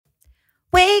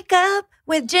Wake Up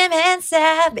with Jim and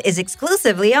Sab is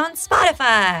exclusively on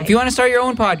Spotify. If you want to start your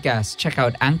own podcast, check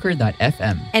out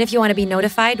anchor.fm. And if you want to be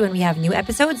notified when we have new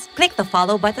episodes, click the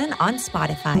follow button on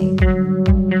Spotify.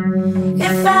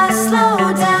 If I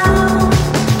slow down,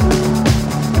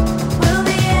 will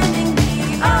the ending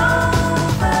be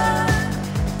over?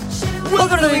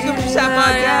 Welcome to the Wake Up with Sab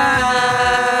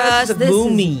podcast. It's a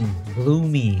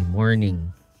gloomy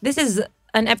morning. This is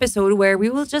an episode where we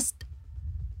will just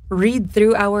read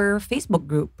through our Facebook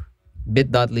group.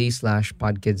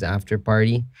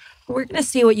 bit.ly/podkidsafterparty. We're gonna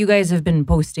see what you guys have been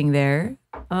posting there.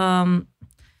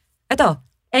 Ito,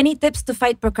 any tips to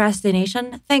fight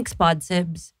procrastination? Thanks,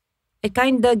 Podsibs. It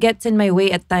kinda gets in my way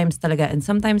at times talaga, and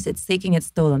sometimes it's taking its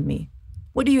toll on me.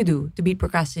 What do you do to beat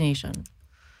procrastination?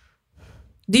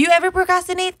 Do you ever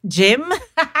procrastinate, Jim?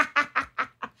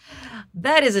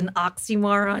 That is an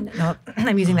oxymoron. No,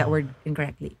 I'm using that word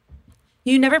incorrectly.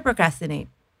 You never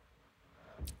procrastinate.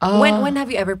 When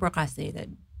have you ever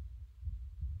procrastinated?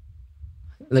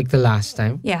 Like the last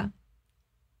time? Yeah.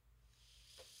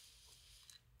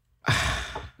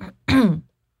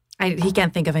 He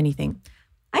can't think of anything.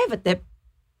 I have a tip.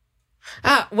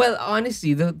 Well,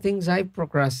 honestly, the things I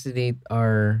procrastinate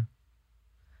are...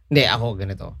 Hindi, ako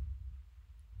ganito.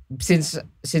 Since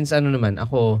ano naman,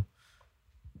 ako...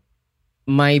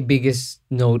 My biggest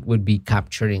note would be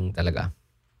capturing talaga.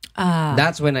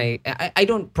 That's when I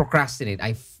don't procrastinate.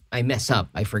 I mess up.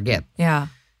 I forget. Yeah.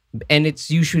 And it's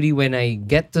usually when I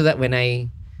get to that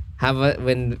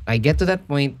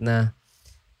point na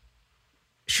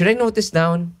should I note this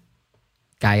down?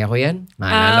 Kaya ko yan?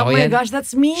 Maalala ko yan? Oh my gosh,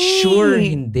 that's me. Sure,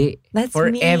 hindi. That's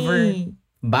Forever. me.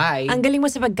 Bye. Ang galing mo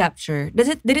sa pag-capture.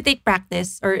 Did it take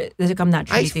practice or does it come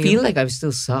naturally I to you? feel like I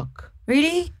still suck.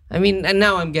 Really? I mean, and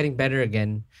now I'm getting better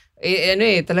again.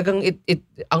 Talagang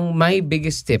ang my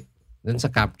biggest tip dun sa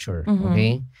capture,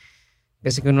 okay?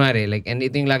 Kasi kunwari, like, and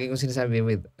ito yung lagi kong sinasabi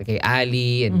with kay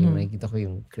Ali and yung nakikita ko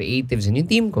yung creatives and yung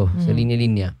team ko sa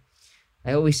linya-linya.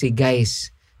 I always say, guys,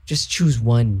 just choose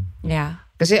one. Yeah.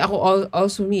 Kasi ako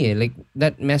also me, like,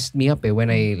 that messed me up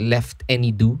when I left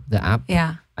AnyDo, the app.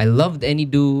 Yeah. I loved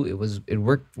AnyDo. It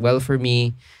worked well for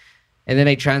me. And then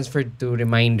I transferred to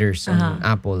Reminders on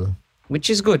Apple, which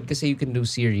is good kasi you can do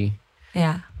Siri.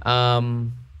 Yeah.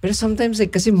 But sometimes,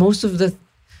 like, kasi most of the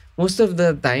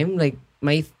time, like,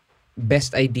 my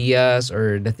best ideas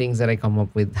or the things that I come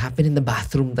up with happen in the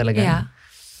bathroom talaga. Yeah.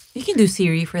 You can do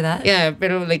Siri for that. Yeah,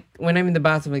 pero like, when I'm in the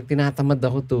bathroom, like, tinatamad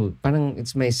ako to. Parang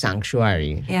it's my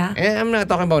sanctuary. Yeah. And I'm not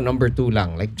talking about number 2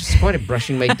 lang. Like, just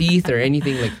brushing my teeth or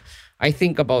anything. Like, I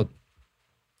think about...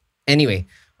 Anyway,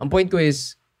 ang point ko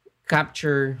is,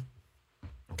 capture.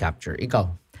 Ikaw.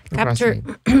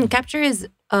 Capture is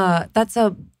that's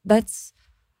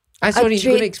sorry, trait,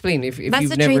 you're gonna explain if that's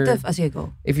you've a never. trait of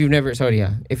go. If you've never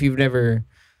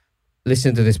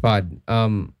listened to this pod,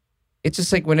 it's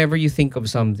just like whenever you think of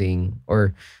something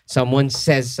or someone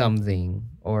says something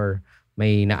or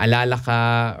may naalala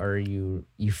ka or you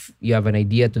have an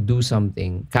idea to do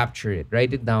something, capture it,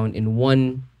 write it down in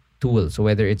one tool. So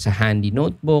whether it's a handy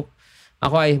notebook,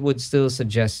 I would still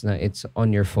suggest na it's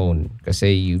on your phone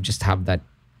kasi you just have that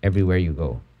everywhere you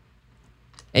go.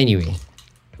 Anyway.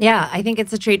 Yeah, I think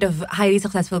it's a trait of highly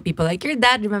successful people. Like your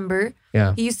dad, remember?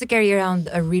 Yeah. He used to carry around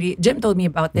Jim told me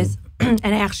about this and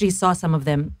I actually saw some of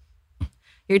them.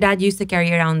 Your dad used to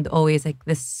carry around always like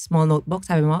this small notebook,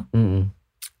 sabi mo?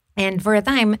 And for a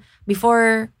time,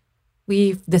 before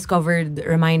we discovered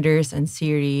Reminders and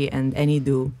Siri and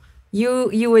AnyDo,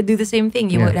 you would do the same thing.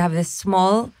 You would have this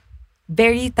small,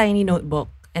 very tiny notebook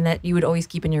and that you would always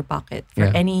keep in your pocket for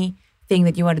anything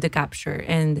that you wanted to capture.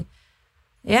 And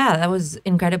yeah, that was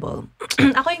incredible.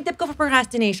 Ako yung tip ko for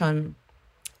procrastination,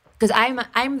 because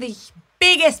I'm the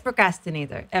biggest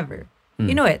procrastinator ever.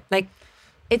 You know it. Like,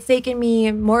 it's taken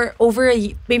me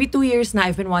maybe 2 years now.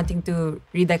 I've been wanting to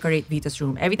redecorate Vita's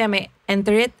room. Every time I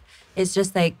enter it, it's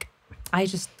just like,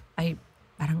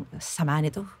 parang sama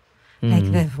nito. Like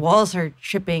the walls are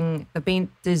chipping, the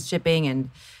paint is chipping, and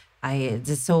it's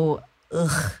just so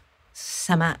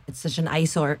sama. It's such an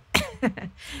eyesore,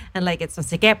 and like it's so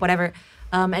sikip, whatever.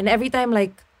 And every time,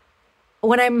 like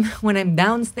when I'm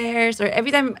downstairs, or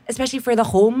every time, especially for the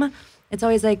home, it's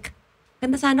always like,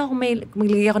 ganda sana kung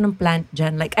maglagay ako ng plant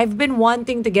dyan. Like I've been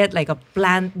wanting to get like a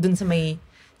plant dun sa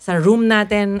room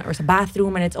natin or sa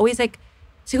bathroom, and it's always like,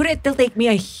 siguro it'll take me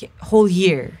a whole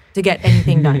year to get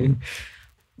anything done.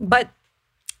 But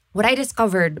what I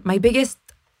discovered, my biggest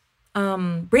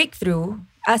breakthrough,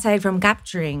 aside from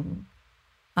capturing,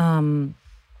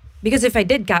 because if I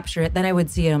did capture it, then I would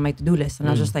see it on my to-do list. And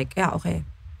I was just like, yeah, okay,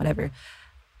 whatever.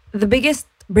 The biggest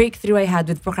breakthrough I had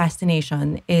with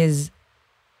procrastination is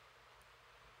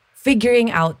figuring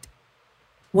out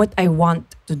what I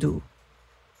want to do.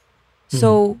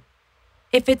 So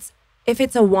if it's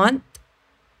a want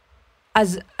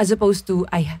as opposed to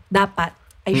dapat,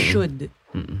 I should.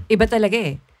 Iba talaga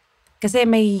eh. Kasi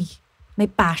may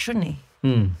passion eh.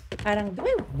 Parang, do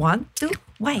I want to?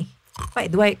 Why? Why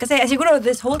do I? Kasi siguro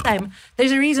this whole time,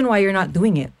 there's a reason why you're not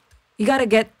doing it. You gotta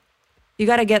get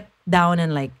down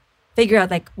and like figure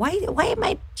out like why am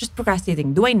I just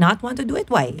procrastinating? Do I not want to do it?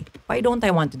 Why? Why don't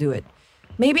I want to do it?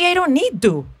 Maybe I don't need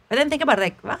to. And then think about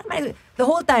it, like, the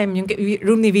whole time, yung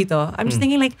room ni Vito, I'm just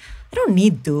thinking like, I don't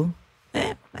need to.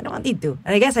 I don't need to.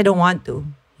 And I guess I don't want to.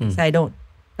 So I don't.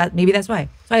 Maybe that's why.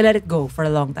 So I let it go for a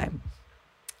long time.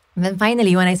 And then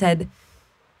finally, when I said,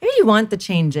 I really want to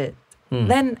change it,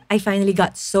 then I finally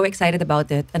got so excited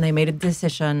about it and I made a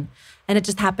decision and it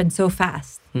just happened so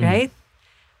fast, right?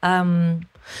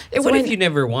 What if you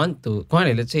never want to?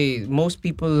 Kuwari, let's say most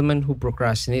people naman who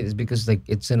procrastinate is because like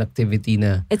it's an activity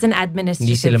na it's an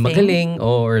administrative hindi sila thing. magaling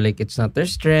or like it's not their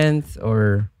strength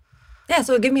or yeah.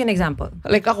 So give me an example.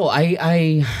 Like ako,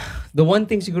 I the one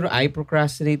thing siguro I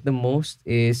procrastinate the most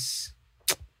is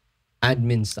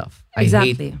admin stuff.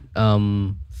 Exactly.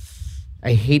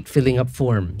 I hate filling up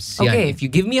forms. Okay. Yan. If you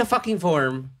give me a fucking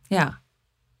form, yeah.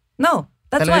 No,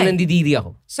 that's talagang why. nandidiri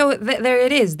ako. So there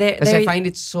it is. Kasi I find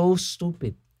it so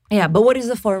stupid. Yeah, but what is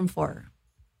the form for?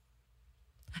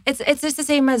 It's just the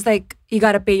same as like you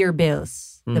gotta pay your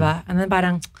bills, diba? And then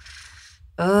parang,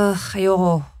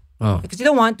 ayoko. Because you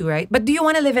don't want to, right? But do you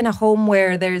want to live in a home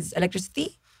where there's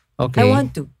electricity? Okay. I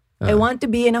want to. I want to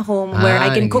be in a home where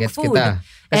I can cook food.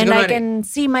 And I can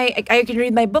I can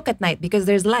read my book at night because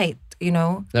there's light, you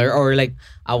know? Or like,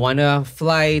 I want to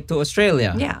fly to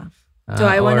Australia. Yeah. So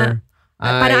I want to,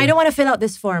 I don't want to fill out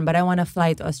this form, but I want to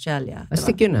fly to Australia.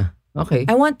 Stick yun na. Okay.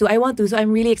 I want to. So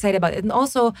I'm really excited about it. And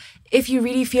also, if you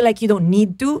really feel like you don't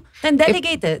need to, then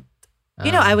delegate it.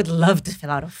 You know, I would love to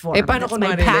fill out a form. Paano That's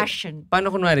my passion.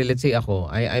 Paano kunwari, let's say ako,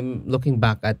 I'm looking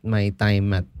back at my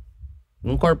time at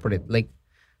corporate, like,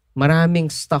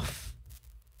 maraming stuff.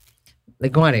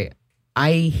 Like, kunwari,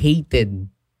 I hated,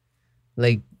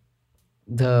 like,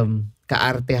 the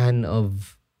kaartehan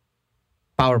of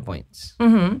PowerPoints.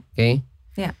 Okay?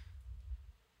 Yeah.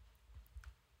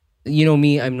 You know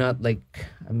me, I'm not like,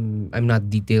 I'm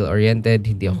not detail oriented.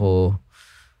 Hindi ako,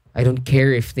 I don't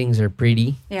care if things are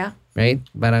pretty. Yeah. Right?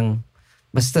 Parang,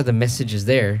 basta the message is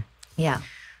there. Yeah.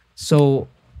 So,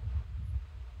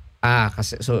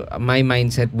 so my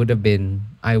mindset would have been,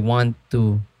 I want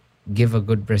to give a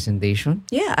good presentation.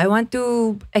 Yeah, I want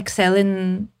to excel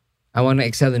in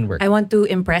work. I want to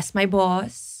impress my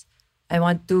boss. I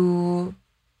want to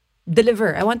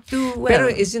deliver. I want to, well. Pero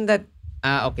isn't that,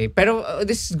 okay. Pero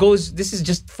this is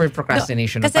just for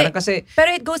procrastination. No,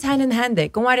 pero it goes hand in hand eh.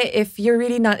 Kung wari, if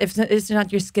it's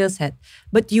not your skill set,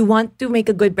 but you want to make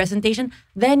a good presentation,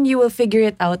 then you will figure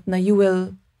it out na you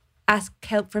will ask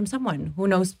help from someone who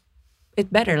knows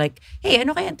it better. Like, hey,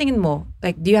 ano kaya ang tingin mo?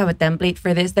 Like, do you have a template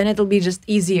for this? Then it'll be just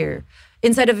easier.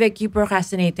 Instead of like you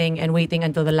procrastinating and waiting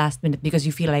until the last minute because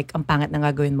you feel like ang pangat na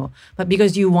gagawin mo. But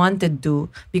because you wanted to,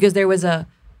 because there was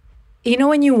you know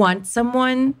when you want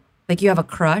someone, like you have a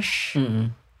crush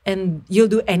and you'll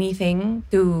do anything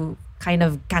to kind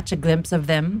of catch a glimpse of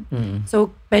them.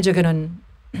 So, medyo ganun.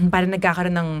 Parang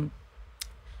nagkakaroon ng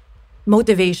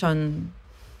motivation.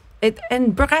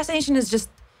 And procrastination is just,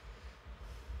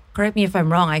 correct me if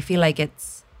I'm wrong, I feel like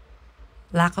it's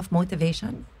lack of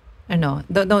motivation. Or no,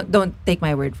 don't take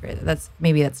my word for it. That's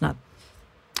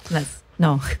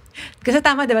no. Kasi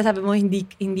tama, diba, sabi mo,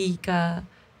 hindi ka,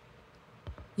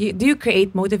 do you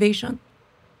create motivation?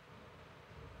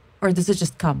 Or does it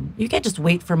just come? You can't just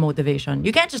wait for motivation.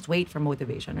 You can't just wait for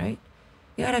motivation, right?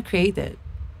 You gotta create it.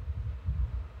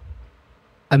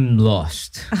 I'm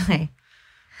lost. Okay.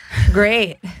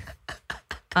 Great.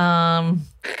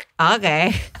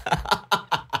 Okay.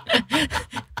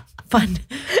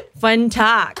 Fun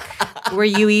talk. Were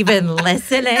you even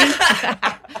listening?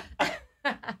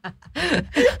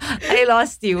 I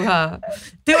lost you, huh?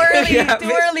 Too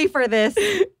early for this.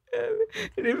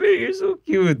 You're so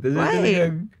cute.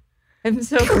 Why? I'm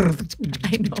so...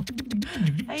 I know.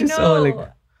 Just all like...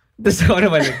 Tapos ako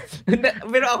naman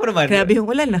pero ako naman. Grabe yung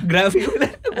ulan ah. Grabe yung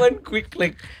ulan. One quick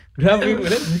like, grabe yung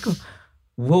ulan.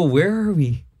 Whoa, where are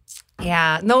we?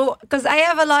 Yeah, no, because I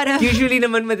have a lot of... Usually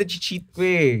naman madachi-cheat ko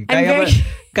eh.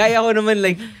 Kaya ko naman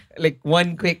like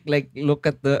one quick like look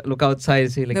outside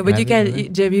and say like... No, but you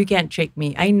can't trick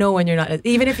me. I know when you're not.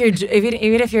 Even if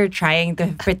you're trying to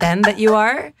pretend that you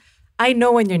are, I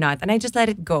know when you're not, and I just let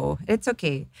it go. It's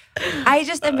okay. I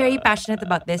just am very passionate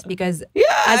about this because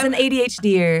as an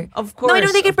ADHDer, of course, no, I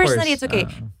don't take it personally. It's okay.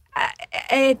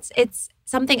 It's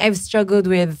something I've struggled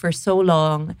with for so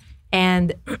long,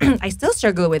 and I still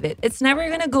struggle with it. It's never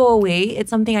gonna go away.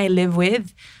 It's something I live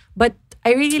with, but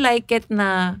I really like it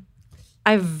na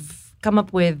I've come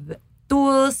up with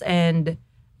tools, and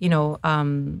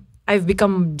I've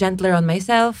become gentler on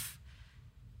myself.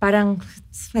 Parang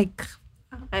it's like,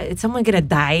 is someone gonna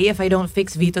die if I don't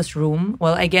fix Vito's room?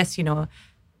 Well, I guess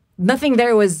nothing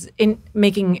there was in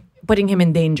putting him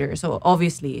in danger. So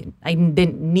obviously, I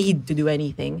didn't need to do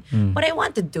anything, but I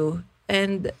wanted to,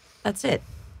 and that's it.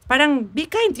 Parang be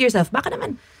kind to yourself. Baka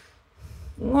naman,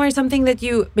 or something that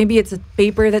maybe it's a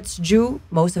paper that's due.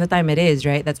 Most of the time, it is,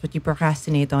 right? That's what you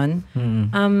procrastinate on.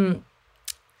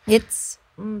 It's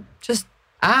just.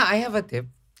 I have a tip.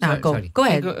 Go. Sorry. Go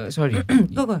ahead. Sorry.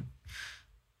 Go.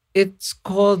 It's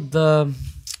called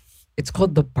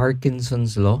the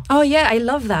Parkinson's law. Oh yeah, I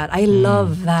love that. I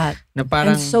love that. Na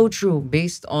parang, and so true.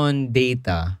 Based on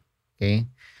data, okay?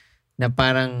 Na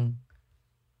parang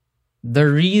the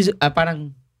reason,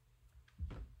 parang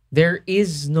there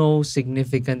is no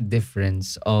significant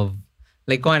difference of,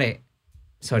 like,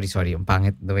 sorry, ang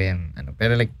pangit daw yan.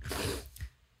 Pero like,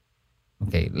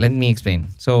 okay, let me explain.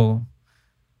 So,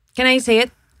 can I say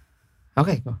it?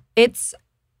 Okay, go. It's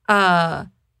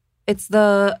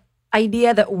the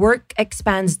idea that work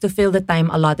expands to fill the time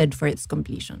allotted for its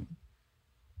completion.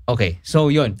 Okay, so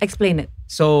yun. Explain it.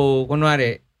 So,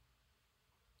 kunwari,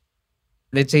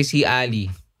 let's say si Ali,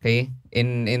 okay?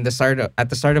 At the start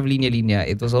of Linya Linya,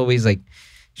 it was always like,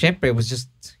 syempre, it was just,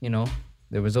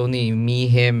 there was only me,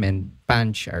 him, and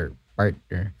Panch, our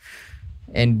partner.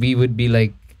 And we would be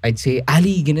like, I'd say,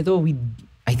 Ali, ganito,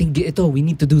 I think we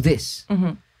need to do this.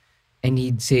 Mm-hmm. And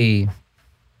he'd say,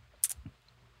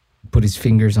 put his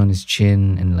fingers on his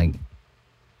chin and like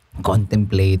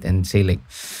contemplate and say like,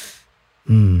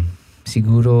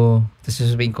 siguro, tapos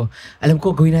sasabihin ko, alam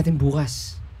ko, gawin natin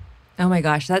bukas. Oh my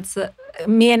gosh, that's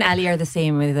me and Ali are the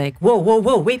same with like, whoa,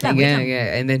 wait lang.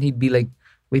 Yeah. And then he'd be like,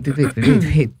 wait.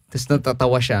 Tapos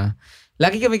natatawa siya.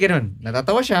 Lagi kami ganun.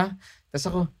 Natatawa siya. Tapos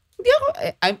ako,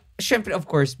 I'm syempre, of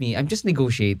course, I'm just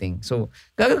negotiating. So,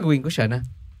 gagawin ko siya na,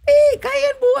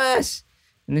 kaya bukas.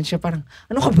 And then siya parang,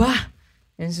 ano ka ba?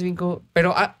 And sabihin ko,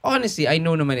 pero honestly, I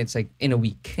know naman it's like in a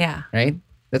week. Yeah. Right?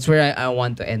 That's where I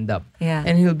want to end up. Yeah.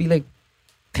 And he'll be like,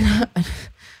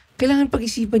 kailangan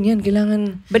pag-isipan yan.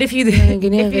 But if you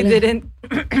didn't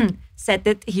set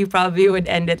it, you probably would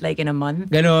end it like in a month.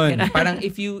 Ganon. Parang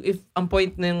if ang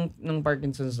point ng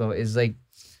Parkinson's law is like,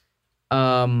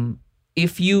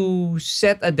 if you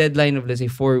set a deadline of, let's say,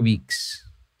 4 weeks,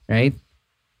 right?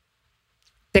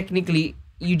 Technically,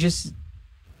 you just,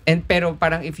 pero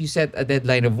parang if you set a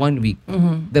deadline of 1 week,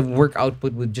 the work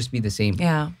output would just be the same.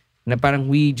 Yeah. Na parang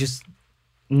we just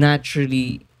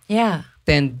naturally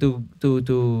tend to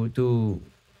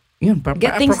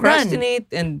get things procrastinate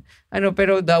done. And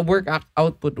pero the work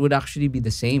output would actually be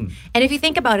the same. And if you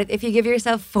think about it, if you give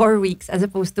yourself 4 weeks as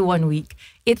opposed to 1 week,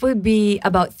 it would be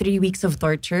about 3 weeks of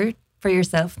torture for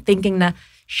yourself, thinking na,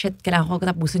 shit, kailangan ko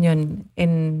katapusin yun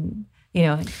in,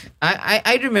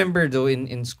 I remember though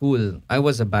in school, I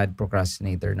was a bad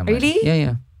procrastinator naman. Really?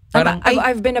 Yeah. Parang,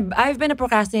 I've been a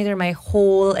procrastinator my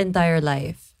whole entire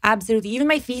life. Absolutely. Even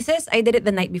my thesis, I did it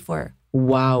the night before.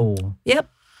 Wow. Yep.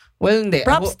 Well, hindi.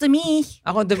 Props to me.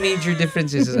 Ako, the major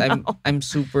difference is I'm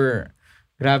super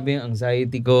grabe ang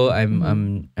anxiety ko.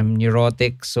 I'm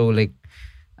neurotic, so like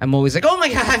I'm always like, oh my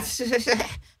God, I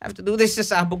have to do this.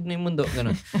 Sasabog na yung mundo.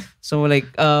 Ganun. So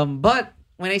like, but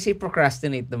when I say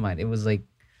procrastinate naman, it was like,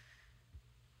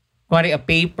 a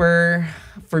paper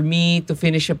for me to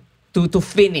finish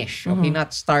okay,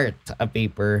 not start a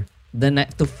paper.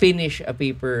 To finish a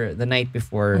paper the night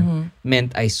before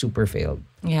meant I super failed.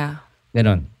 Yeah.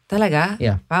 Ganon. Talaga?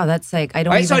 Yeah. Wow, that's like, I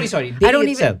don't sorry. Day I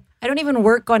don't even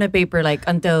work on a paper like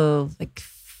until like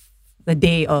the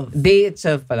day of. Day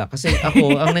itself pala. Kasi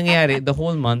ako, ang nangyayari, the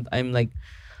whole month, I'm like,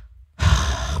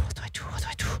 what do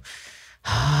I do?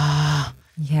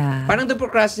 Yeah. Parang the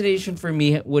procrastination for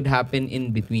me would happen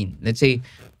in between. Let's say,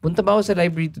 punta ba ako sa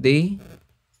library today?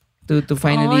 To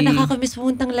finally... Oh, nakakamiss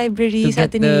puntang library sa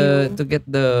Ateneo. To get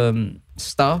the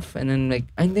stuff, and then like,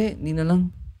 hindi na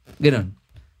lang. Ganon.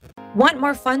 Want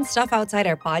more fun stuff outside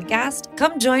our podcast?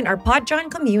 Come join our Podtron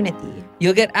community.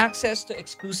 You'll get access to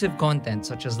exclusive content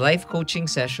such as live coaching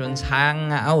sessions,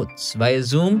 hangouts via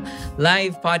Zoom,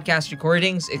 live podcast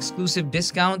recordings, exclusive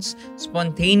discounts,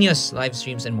 spontaneous live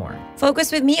streams, and more. Focus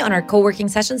with me on our co-working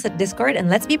sessions at Discord, and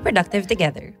let's be productive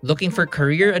together. Looking for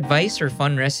career advice or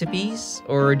fun recipes?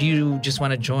 Or do you just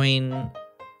want to join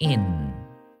in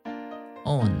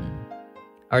on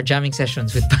our jamming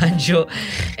sessions with Pancho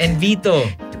and Vito?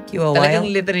 You a Talagang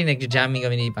while. literally nagja-jamming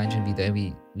kami ni Pancho and Vito,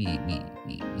 and we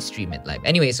stream it live.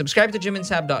 Anyway, subscribe to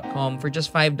jimandsab.com for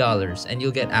just $5 and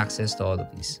you'll get access to all of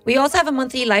these. We also have a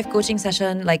monthly life coaching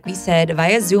session, like we said,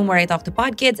 via Zoom, where I talk to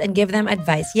pod kids and give them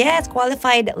advice. Yes,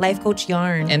 qualified life coach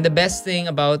yarn. And the best thing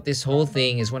about this whole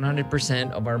thing is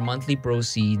 100% of our monthly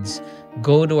proceeds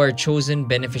go to our chosen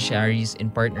beneficiaries in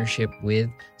partnership with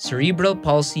Cerebral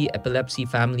Palsy Epilepsy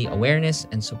Family Awareness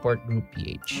and Support Group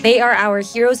PH. They are our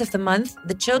heroes of the month,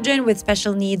 the children with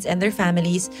special needs and their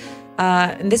families.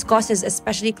 And this cause is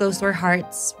especially close to our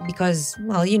hearts because,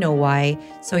 well, you know why.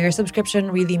 So your subscription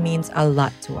really means a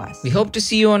lot to us. We hope to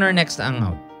see you on our next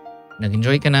hangout.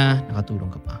 Nag-enjoy ka na,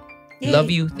 nakatulong ka pa. Yay. Love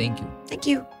you. Thank you. Thank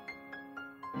you.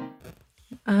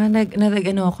 I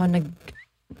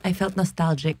felt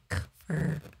nostalgic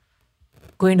for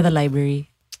going to the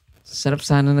library. Sarap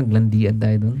sana naglandian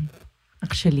tayo dun.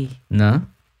 Actually. Na?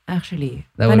 Actually.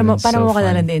 That Paano would've been mo so ka fun.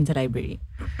 nalandiin sa library?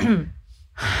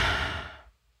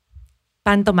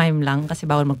 Pantomime lang kasi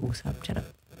bawal mag-usap. Charot.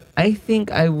 I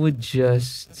think I would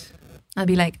just... I'll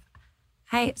be like,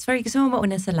 hi, sorry, gusto mo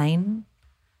mauna sa line?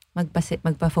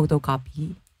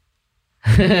 Magpa-photocopy.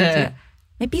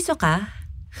 May piso ka?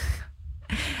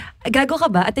 Gago ka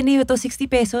ba? Ateneo to, 60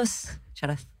 pesos.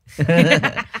 Charot.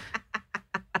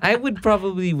 I would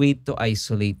probably wait to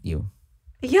isolate you.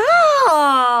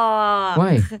 Yeah!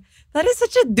 Why? That is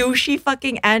such a douchey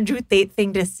fucking Andrew Tate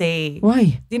thing to say.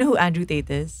 Why? Do you know who Andrew Tate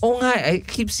is? Oh nga, I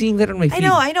keep seeing that on my feed.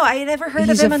 I know. I never heard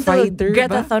He's of him a until fighter,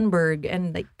 Greta ba? Thunberg.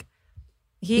 And like,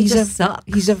 he just sucks.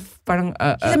 He's a parang...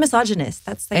 He's a misogynist.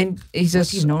 That's like... and he's what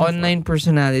he's a known for. online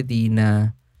personality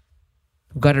na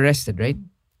got arrested, right?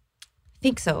 I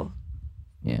think so.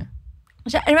 Yeah.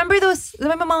 I remember those,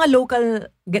 mga local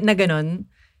na ganon,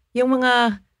 yung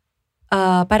mga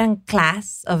parang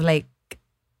class of like,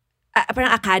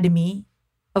 parang academy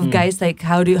of guys like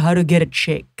how to get a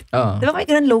chick. Diba may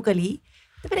ganon locally?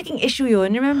 Diba naging issue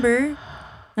yun, remember?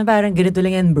 Na parang ganito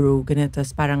lang yan bro, ganito.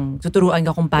 Tapos parang tuturuan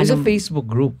ka kung paano. There's a Facebook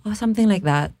group. Oh, something like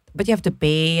that. But you have to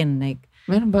pay and like,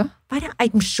 Meron ba? parang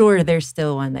I'm sure there's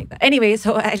still one like that. Anyway,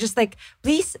 so I just like,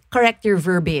 please correct your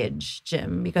verbiage,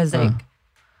 Jim, because like,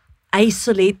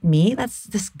 isolate me? That's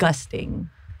disgusting.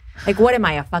 Like, what am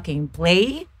I, a fucking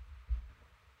play?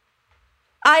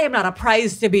 I am not a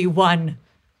prize to be won.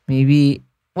 Maybe,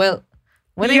 well,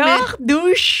 when Yuck,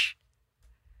 douche.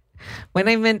 when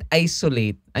I meant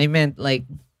isolate, I meant like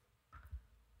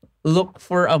look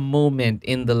for a moment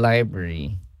in the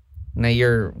library na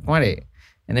you're, kumari,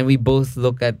 and then we both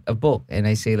look at a book and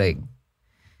I say like,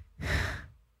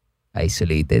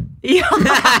 isolated.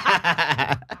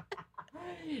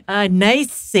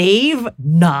 Nice save,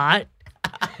 not.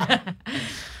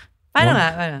 Paano nga?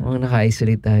 Paano? Mga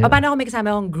naka-isolate tayo. O, paano kung may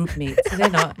kasama akong groupmates? Kasi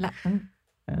no,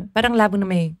 parang labo na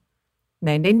may,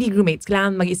 hindi groupmates,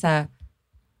 kailangan mag-isa.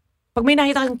 Pag may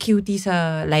nakita kang cutie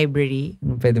sa library,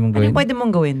 Anong pwede mong gawin? ano pwede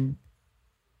mong gawin?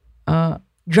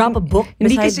 Drop a book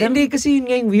beside them? Hindi kasi yun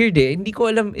nga yung weird eh. Hindi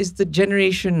ko alam, is the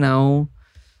generation now,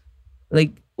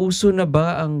 like, uso na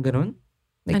ba ang ganun?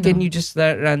 Like, Ano? can you just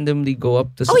randomly go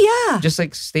up to... Oh, yeah. Just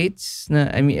like states na,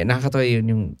 I mean, nakakatawa yun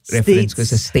yung reference ko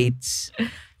sa states.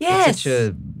 Yes. It's such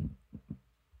a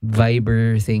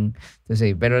Viber thing to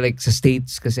say. Pero like, sa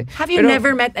states kasi... Have you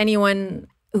never met anyone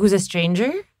who's a stranger?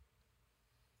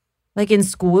 Like in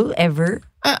school, ever?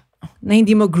 Na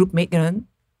hindi mo groupmate, ganun?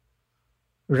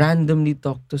 Randomly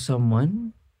talk to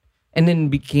someone and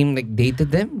then became like, dated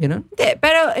them, gano'n? Hindi,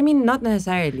 pero I mean, not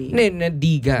necessarily. Hindi,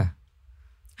 nadiga.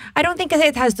 I don't think kasi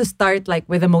it has to start like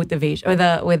with a motivation or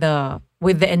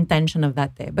with the intention of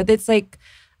that. But it's like,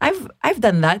 I've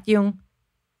done that. Yung,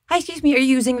 hi, excuse me, are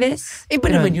you using this? Iba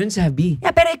naman yun, sabi.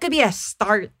 Yeah, pero it could be a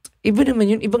start. Iba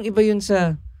naman yun. Ibang-iba yun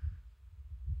sa,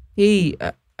 hey,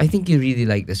 I think you really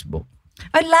like this book.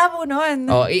 Ang labo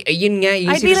nun. Oh, yun nga. Yung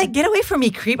I'd be like, get away from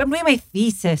me, creep. I'm doing my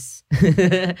thesis.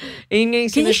 yun nga yung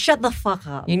Can you shut the fuck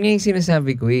up? Yun nga yung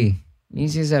sinasabi ko eh. Yun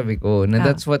yung sinasabi ko. Na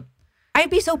that's what...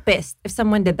 I'd be so pissed if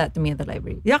someone did that to me at the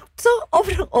library. Yeah, so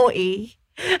over OA.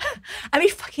 I'd be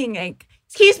fucking like,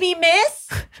 excuse me,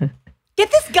 miss? Get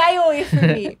this guy away from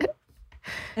me.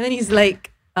 And then he's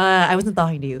like, I wasn't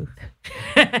talking to you.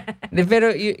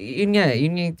 Pero yun nga,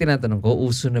 yun yung tinatanong ko,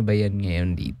 uso na ba yan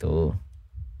ngayon dito?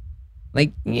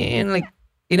 Like, yan, like,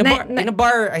 in a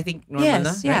bar, I think,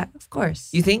 normal na. Yes, yeah, right? of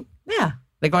course. You think? Yeah.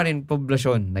 Like, on in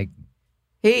poblasyon, like,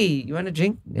 hey, you wanna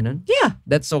drink? Ganun? Yeah.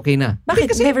 That's okay na.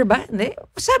 Bakit? Kasi, Never ba? Hindi.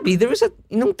 sabi, there was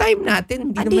nung time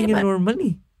natin, hindi naman yun normal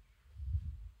eh.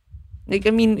 Like,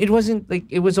 I mean, it wasn't like,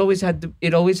 it always had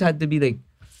to be like.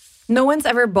 No one's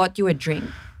ever bought you a drink.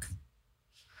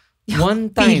 One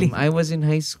time, I was in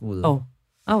high school. Oh.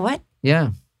 Oh, what?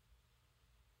 Yeah.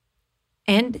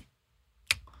 And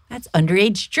that's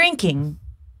underage drinking.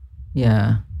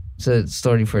 Yeah. It's a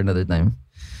story for another time.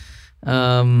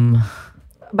 Um,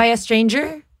 By a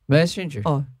stranger? Best stranger.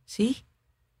 Oh, see?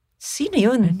 Sino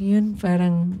yun? Ano yun?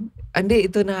 Parang, hindi,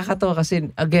 ito nakakatawa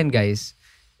kasi, again guys,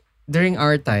 during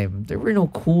our time, there were no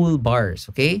cool bars,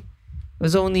 okay? It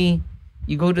was only,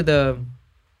 you go to a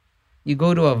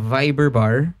Viber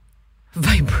bar.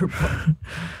 Viber bar.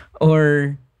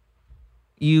 Or,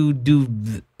 you do,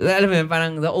 alam mo yun,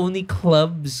 parang the only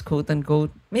clubs, quote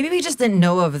unquote. Maybe we just didn't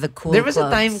know of the cool There was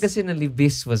clubs. a time kasi na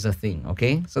Libis was a thing,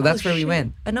 okay? So that's where we shit.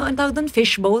 went. Ano, ang tawag doon?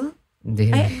 Fishbowl?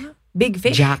 Hindi. Ay, ano? Big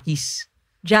fish? Jackies.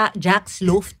 Jack's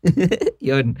Loft.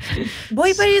 Yun.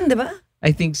 Boy pa rin, di ba?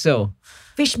 I think so.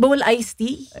 Fishbowl iced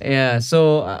tea? Yeah,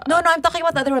 so... No, I'm talking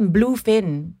about the other one.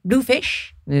 Bluefin.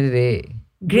 Bluefish? Hindi.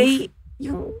 Gray.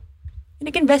 Yung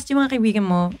nag-invest yung mga kaibigan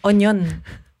mo. Onion.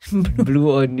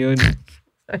 Blue onion.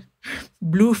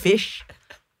 Bluefish.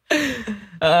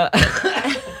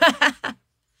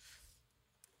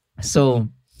 So,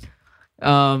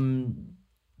 I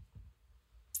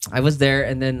was there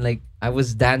and then like I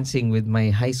was dancing with my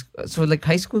high school, so like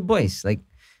high school boys, like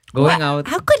going out.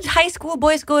 How could high school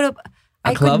boys go to...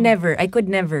 I club? could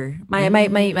never. My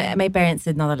parents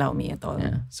did not allow me at all.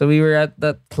 Yeah. So we were at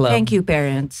that club. Thank you,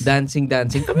 parents. Dancing.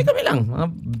 Kami lang.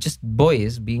 Just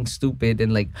boys being stupid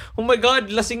and like, oh my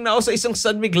God, lasing na ako sa isang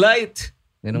San Miglite.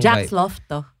 Jack's Loft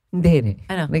to. Hindi.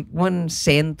 Ano? Like one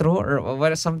centro or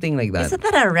what, something like that. Isn't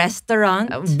that a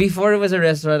restaurant? Before it was a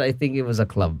restaurant, I think it was a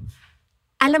club.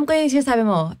 Alam ko yung sinasabi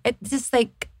mo. It's just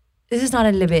like, this is not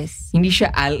a Libis. Hindi siya,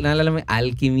 naalala mo yung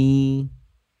Alchemy.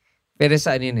 Pero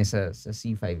sa ano yun eh, sa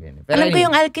C5 yun eh. Pero Alam ko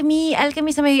yung Alchemy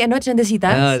sa may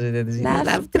Chandesitas.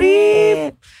 Love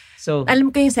trip! So, Alam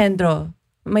ko yung sentro.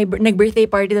 May nag-birthday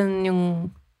party doon yung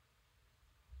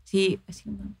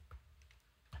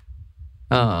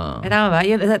tama ba?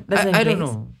 That's I don't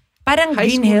know. Parang High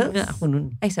Green school Hills? nga ako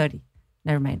nun. Ay, sorry.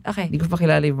 Never mind. Okay. Hindi ko pa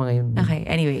kilala yung mga yun. Okay,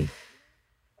 anyway.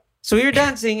 So we were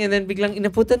dancing and then biglang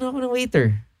inaputan ako ng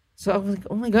waiter. So I was like,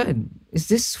 oh my God, is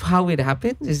this how it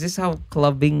happens? Is this how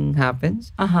clubbing happens?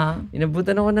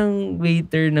 Inabutan ako ng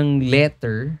waiter ng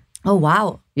letter. Oh,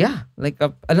 wow. Yeah, like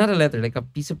not a letter, like a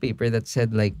piece of paper that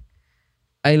said like,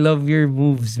 I love your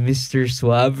moves, Mr.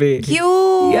 Suave.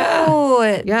 Cute!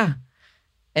 Yeah.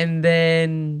 And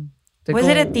then... Was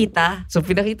it a tita? So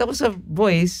pinakita ko sa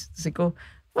boys. Kasi ko,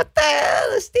 what the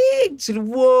hell, astig? So,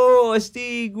 whoa,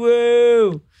 astig,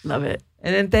 whoa. Love it.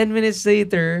 And then 10 minutes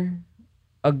later,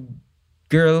 a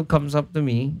girl comes up to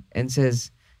me and says,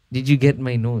 did you get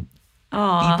my note?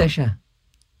 Aww. Tita siya.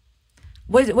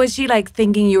 Was she like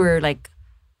thinking you were like,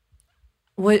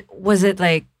 was it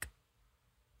like,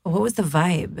 what was the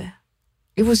vibe?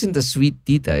 It wasn't a sweet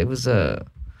tita. It was a...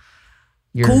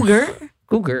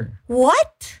 Cougar?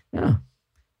 What? Yeah.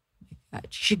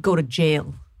 She should go to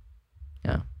jail.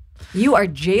 Yeah. You are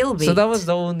jailbait. So that was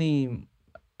the only,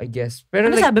 I guess. Pero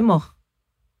ano like, sabi mo?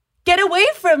 Get away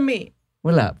from me!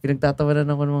 Wala. Pinagtatawanan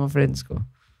ako ng mga friends ko.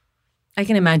 I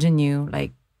can imagine you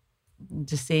like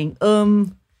just saying,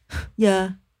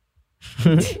 yeah.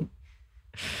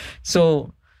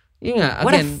 So, yun nga,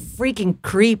 what again. a freaking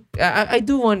creep. I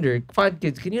do wonder, pod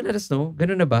kids, can you let us know?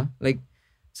 Ganun na ba? Like,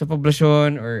 sa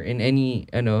poblasyon or in any,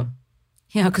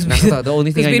 yeah, because the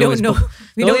only thing I know is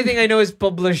the only thing I know is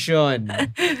poblasyon.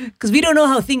 Because we don't know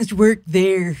how things work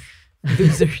there.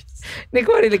 Losers. Like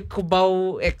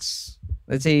Cubao X.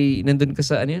 Let's say, nandun ka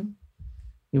sa, ano yun?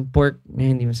 Yung pork,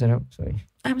 hindi masarap. Sorry.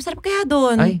 Ay, masarap kaya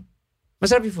doon. Ay,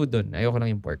 masarap yung food doon. Ayoko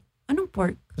lang yung pork. Anong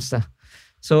pork? Basta.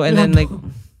 So, and then like,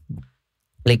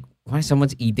 why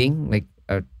someone's eating, like,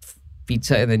 a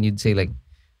pizza and then you'd say like,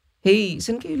 hey,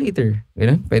 saan kayo later?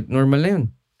 Ganun? But normal na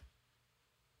yun.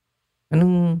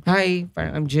 Hi,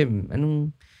 parang I'm Jim.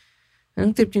 Anong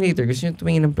trip nyo later? Gusto nyo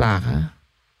tumingin ng plaka?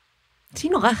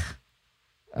 Sino ka?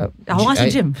 Ako nga si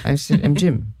Jim. I'm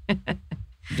Jim.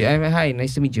 Hi,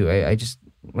 nice to meet you. I just,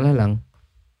 wala lang.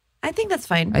 I think that's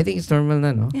fine. I think it's normal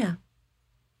na, no? Yeah.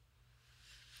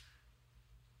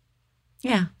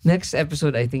 Yeah. Next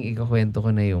episode, I think ikakwento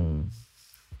ko na yung...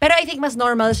 Pero I think mas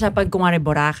normal siya pag kumari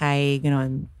Boracay,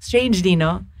 gano'n. Strangely,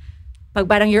 no? Pag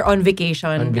parang you're on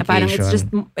vacation. Parang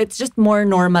it's just more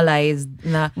normalized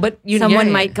na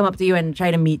someone might come up to you and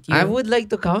try to meet you. I would like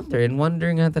to counter and wonder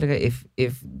nga talaga if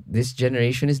this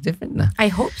generation is different na. I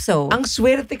hope so. Ang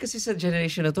swerte kasi sa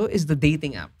generation na to is the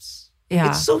dating apps. Yeah.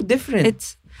 It's so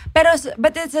different.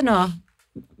 But it's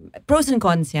pros and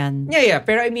cons yan. Yeah.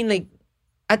 Pero I mean like,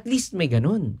 at least may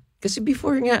ganun. Kasi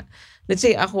before nga, let's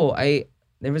say ako,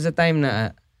 there was a time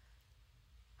na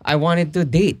I wanted to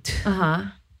date.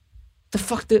 The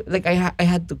fuck, like I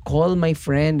had to call my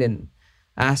friend and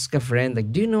ask a friend,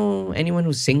 like, do you know anyone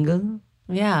who's single?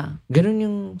 Yeah. Ganun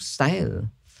yung style.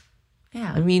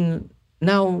 Yeah. I mean,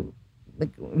 now,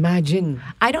 like, imagine.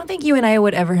 I don't think you and I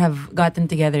would ever have gotten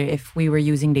together if we were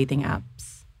using dating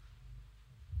apps.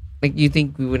 Like, you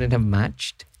think we wouldn't have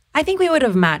matched? I think we would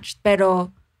have matched,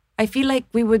 pero I feel like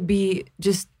we would be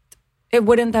just, it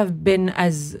wouldn't have been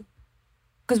as,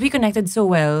 because we connected so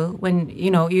well when,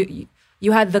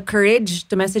 you had the courage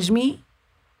to message me.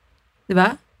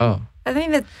 Diba? Oh. I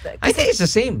think that, I think it's the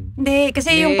same. hindi,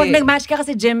 kasi yung pag nag-match ka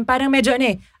kasi Jim, parang medyo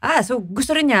so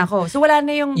gusto rin niya ako. So wala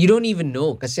na yung, You don't even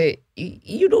know kasi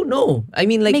you don't know. I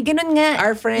mean, like, may ganun nga.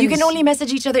 our friends, You can only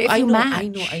message each other if you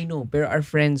match. I know. Pero our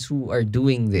friends who are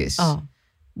doing this, Oh.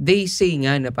 they say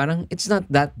nga na parang it's not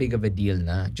that big of a deal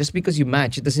na. Just because you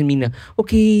match, it doesn't mean na,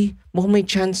 okay, mukhang may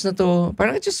chance na to.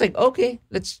 Parang it's just like, okay,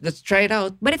 let's try it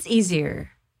out. But it's easier.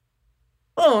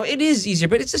 Oh, it is easier,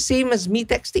 but it's the same as me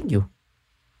texting you.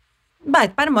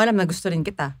 But, paano mo alam na gusto rin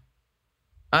kita?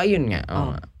 Yun nga.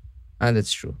 Oh.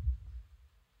 That's true.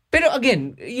 Pero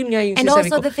again, yun nga yung And sinasabi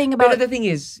also ko. the thing about... Pero the thing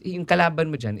is, yung kalaban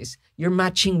mo dyan is, you're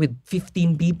matching with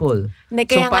 15 people. Hindi,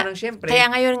 So parang syempre, kaya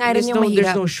ngayon nga rin yung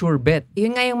mahirap. there's no sure bet.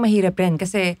 Yun nga yung mahirap rin.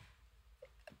 Kasi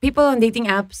people on dating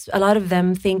apps, a lot of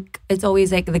them think it's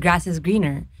always like the grass is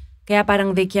greener. Kaya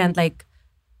parang they can't like,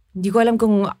 hindi ko alam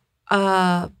kung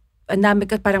ang dami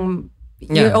ka parang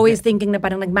you're always thinking na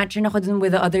parang nag-match rin ako dun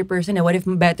with the other person and what if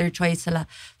better choice sila.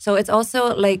 So it's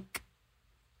also like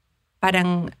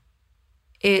parang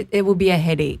it will be a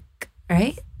headache,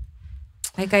 right?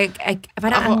 Like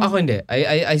parang Ako hindi.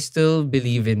 I still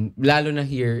believe in, lalo na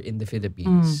here in the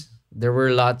Philippines. There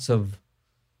were lots of,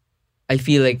 I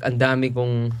feel like ang dami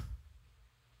kong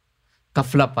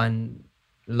kaflapan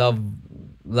love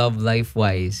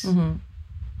life-wise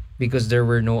because there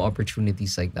were no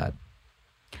opportunities like that.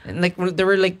 And like, there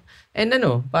were like, and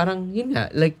parang yun nga,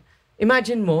 like,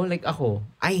 imagine mo, like ako,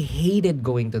 I hated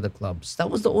going to the clubs.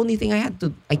 That was the only thing I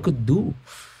could do.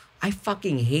 I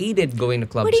fucking hated going to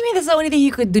clubs. What do you mean that's the only thing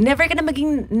you could do? Never ka naman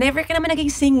naging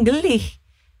single eh.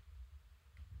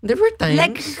 There were times.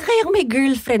 Like, kaya kung may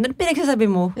girlfriend, ano pinagsasabi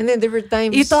mo? And then there were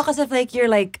times. You talk as if like you're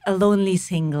like a lonely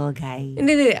single guy.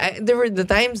 Hindi. There were the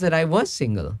times that I was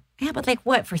single. Yeah, but like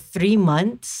what? For 3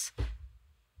 months?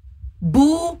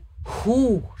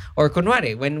 Boo-hoo. Or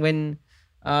kunwari, when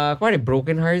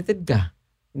broken-hearted ka,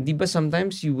 hindi ba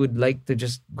sometimes you would like to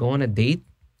just go on a date?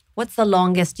 What's the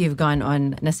longest you've gone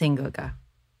on na single ka?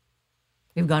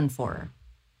 We've gone 4.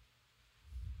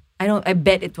 I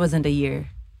bet it wasn't a year.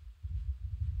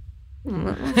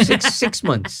 6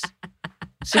 months.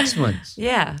 6 months.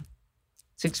 Yeah.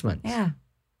 6 months. Yeah.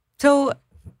 So,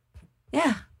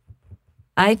 yeah.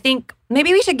 I think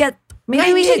maybe we should no.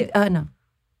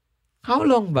 How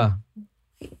long ba?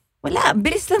 Wala,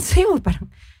 bilis lang sa'yo. Parang,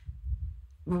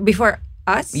 before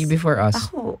us? Before us.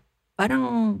 Ako,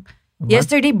 parang,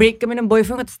 yesterday break kami ng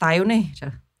boyfriend ko, tapos tayo na eh.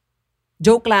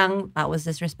 Joke lang. That was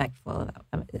disrespectful.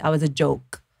 That was a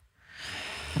joke.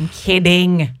 I'm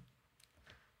kidding.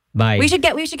 Bye. We should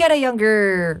get a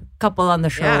younger couple on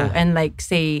the show and like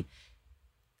say,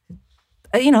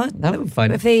 that would be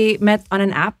fun. if they met on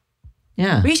an app.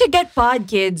 Yeah. We should get pod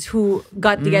kids who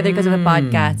got together because of a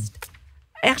podcast.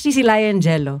 Actually, si Lion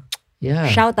Jello. Yeah.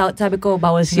 Shout out. Sabi ko,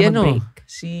 bawal Si sila mag-break.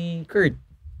 Si Kurt.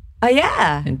 Oh,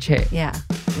 yeah. And Che. Yeah.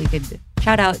 We could.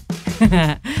 Shout out.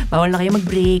 Bawal na kayo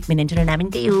mag-break. Minention na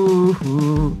namin kayo.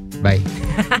 Bye.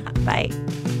 Bye.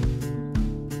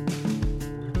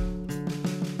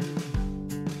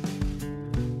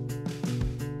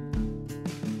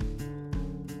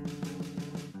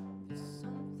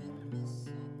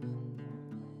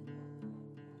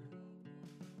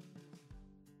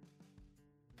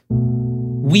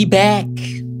 We back.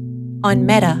 On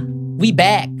Meta. We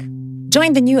back.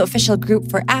 Join the new official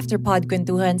group for Afterpod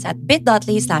Kwentuhans at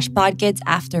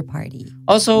bit.ly/podkidsafterparty.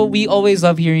 Also, we always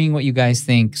love hearing what you guys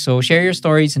think. So share your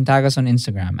stories and tag us on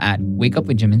Instagram at Wake Up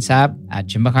with Jim and Sab,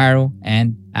 at Jim Bacaro,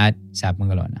 and at Sab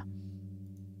Mangalona.